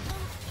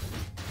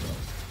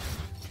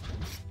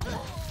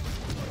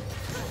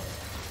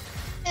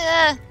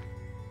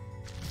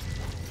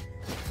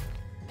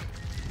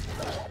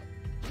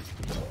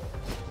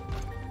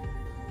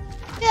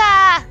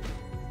 Yeah.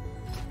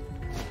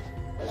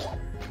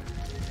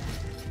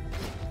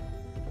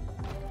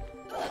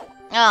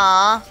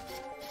 Aww.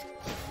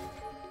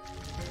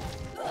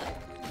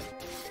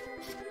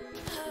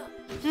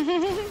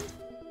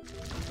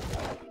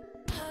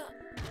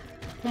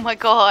 Oh my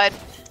god.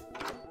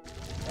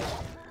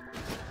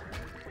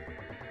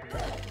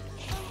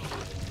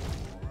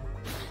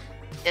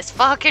 This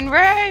fucking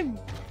room!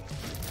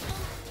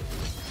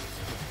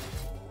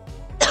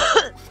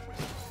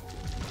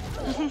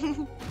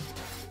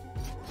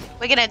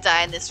 We're gonna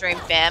die in this room,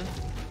 fam.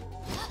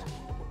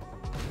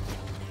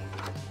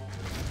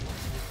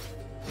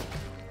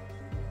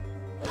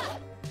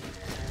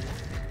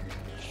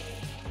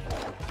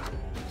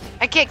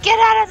 Okay, get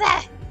out of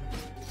there!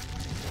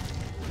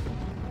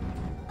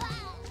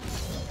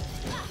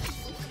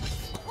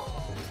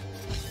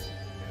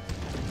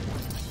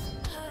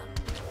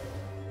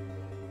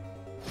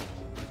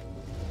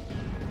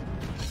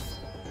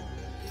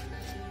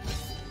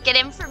 Get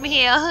in from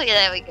here. Yeah,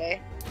 there we go.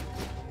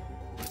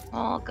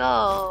 Oh,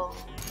 go.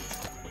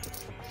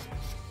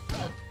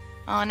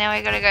 Oh, now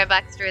we gotta go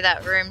back through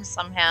that room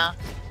somehow.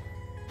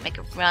 Make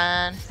a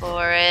run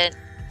for it.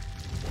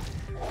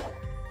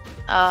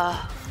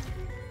 Oh.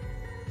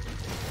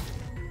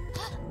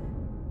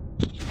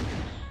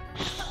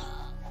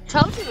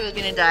 Told you we were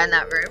gonna die in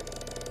that room.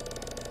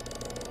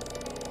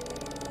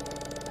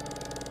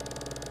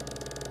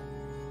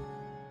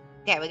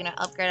 Okay, we're gonna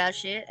upgrade our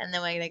shit and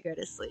then we're gonna go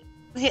to sleep.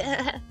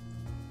 Yeah.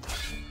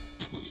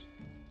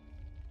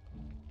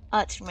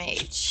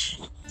 Archmage.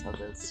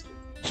 Toggle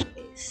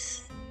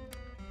space.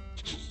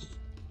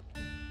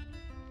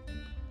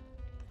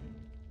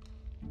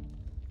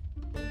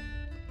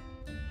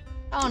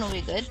 Oh, no,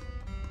 we good.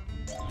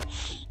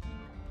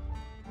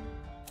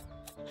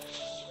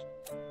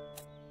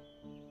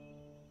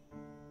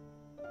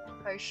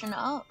 Potion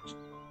up.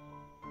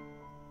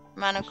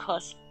 Mana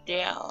cost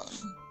down.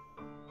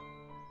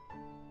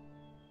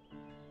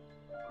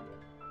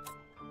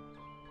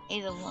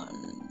 Either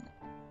one.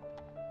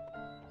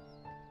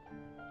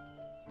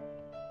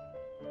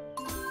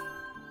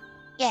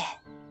 Yeah.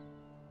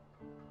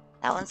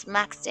 That one's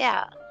maxed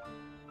out.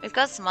 We've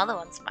got some other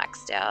ones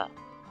maxed out.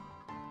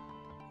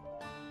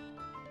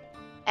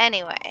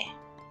 Anyway.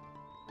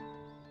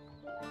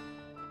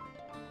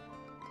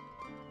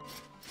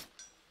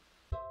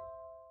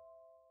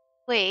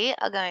 We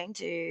are going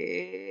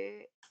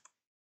to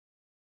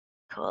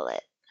call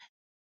it.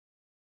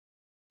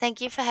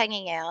 Thank you for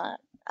hanging out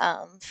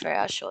for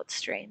our short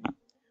stream.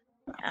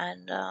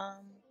 And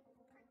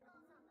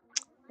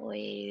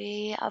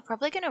we are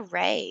probably going to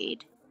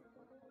raid.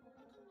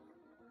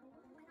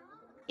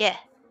 Yeah.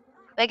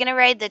 We're going to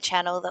raid the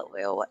channel that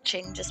we were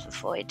watching just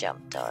before we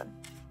jumped on.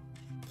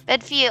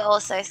 Good for you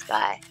also,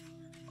 Sky.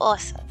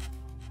 Awesome.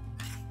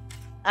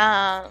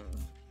 I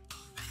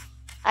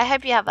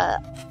hope you have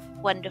a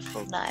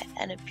wonderful night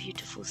and a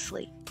beautiful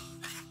sleep.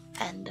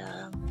 And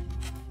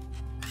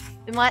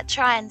we might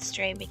try and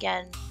stream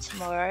again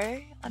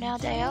tomorrow on our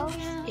day off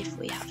if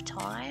we have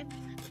time.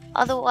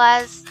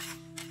 Otherwise,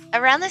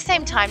 around the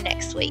same time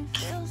next week.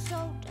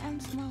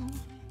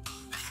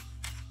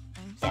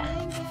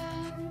 Yeah.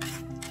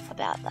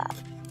 About that.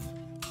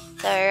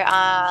 So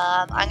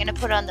I'm gonna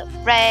put on the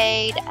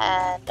raid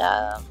and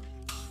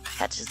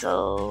catch us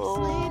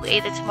all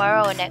either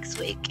tomorrow or next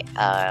week.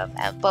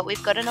 But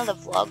we've got another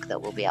vlog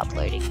that we'll be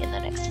uploading in the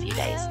next few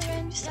days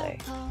too. So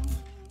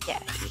yeah,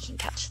 you can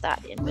catch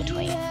that in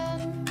between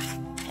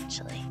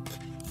potentially.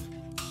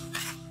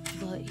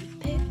 Love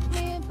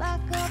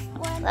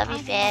you,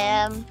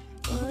 fam.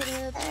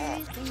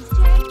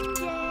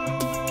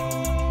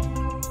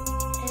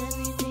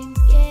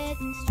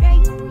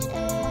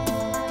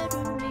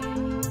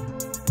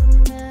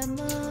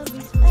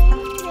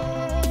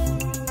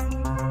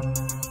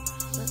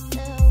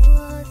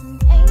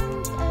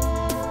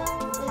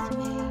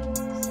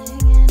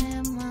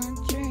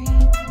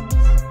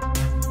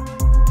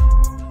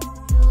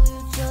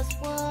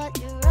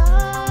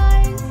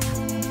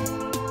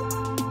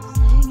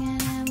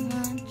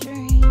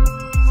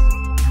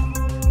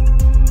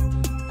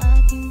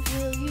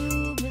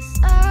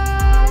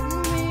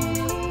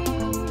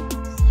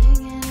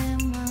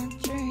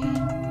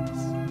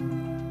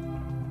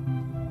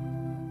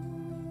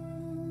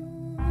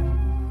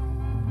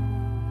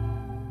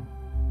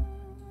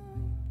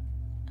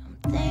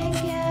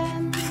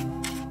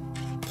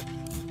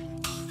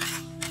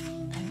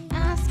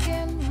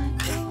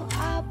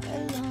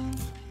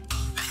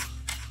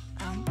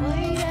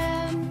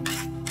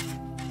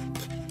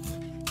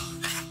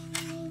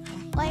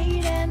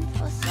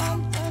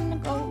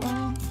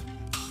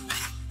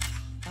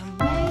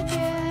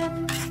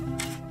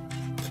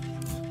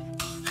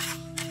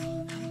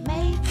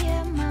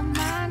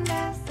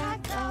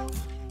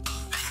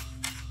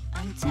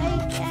 Take